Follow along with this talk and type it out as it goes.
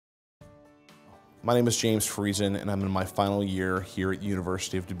My name is James Friesen, and I'm in my final year here at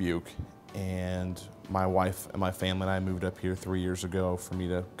University of Dubuque. And my wife and my family and I moved up here 3 years ago for me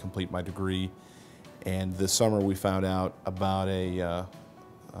to complete my degree. And this summer we found out about a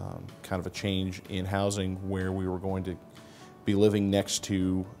kind of a change in housing where we were going to be living next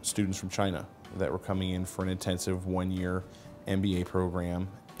to students from China that were coming in for an intensive one-year MBA program.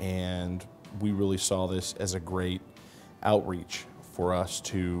 And we really saw this as a great outreach for us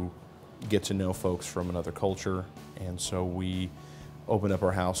to get to know folks from another culture. And so we opened up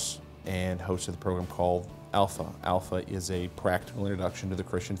our house and hosted the program called Alpha. Alpha is a practical introduction to the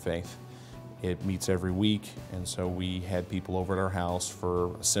Christian faith. It meets every week, and so we had people over at our house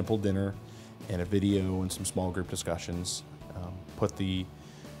for a simple dinner and a video and some small group discussions. Put the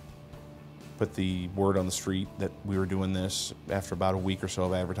word on the street that we were doing this. After about a week or so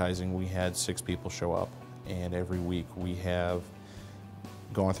of advertising, we had 6 people show up, and every week we have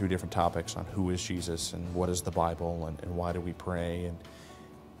gone through different topics on who is Jesus and what is the Bible and why do we pray. And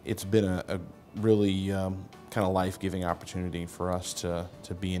it's been a really kind of life-giving opportunity for us to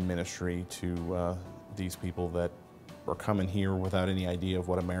be in ministry to these people that are coming here without any idea of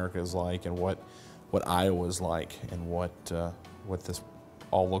what America is like and what Iowa is like and what this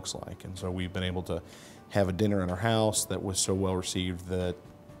all looks like. And so we've been able to have a dinner in our house that was so well received that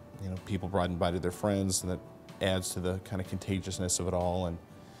people brought invited their friends, and that adds to the kind of contagiousness of it all. And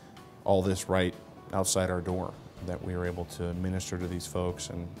all this right outside our door, that we were able to minister to these folks,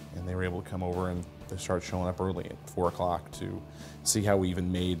 and they were able to come over and they start showing up early at 4 o'clock to see how we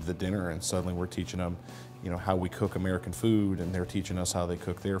even made the dinner. And suddenly we're teaching them how we cook American food, and they're teaching us how they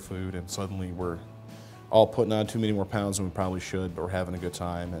cook their food, and suddenly we're all putting on too many more pounds than we probably should, but we're having a good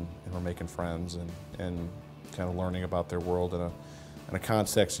time, and we're making friends and kind of learning about their world in a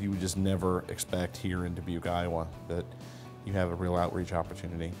context you would just never expect here in Dubuque, Iowa, that you have a real outreach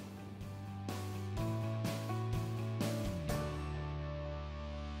opportunity.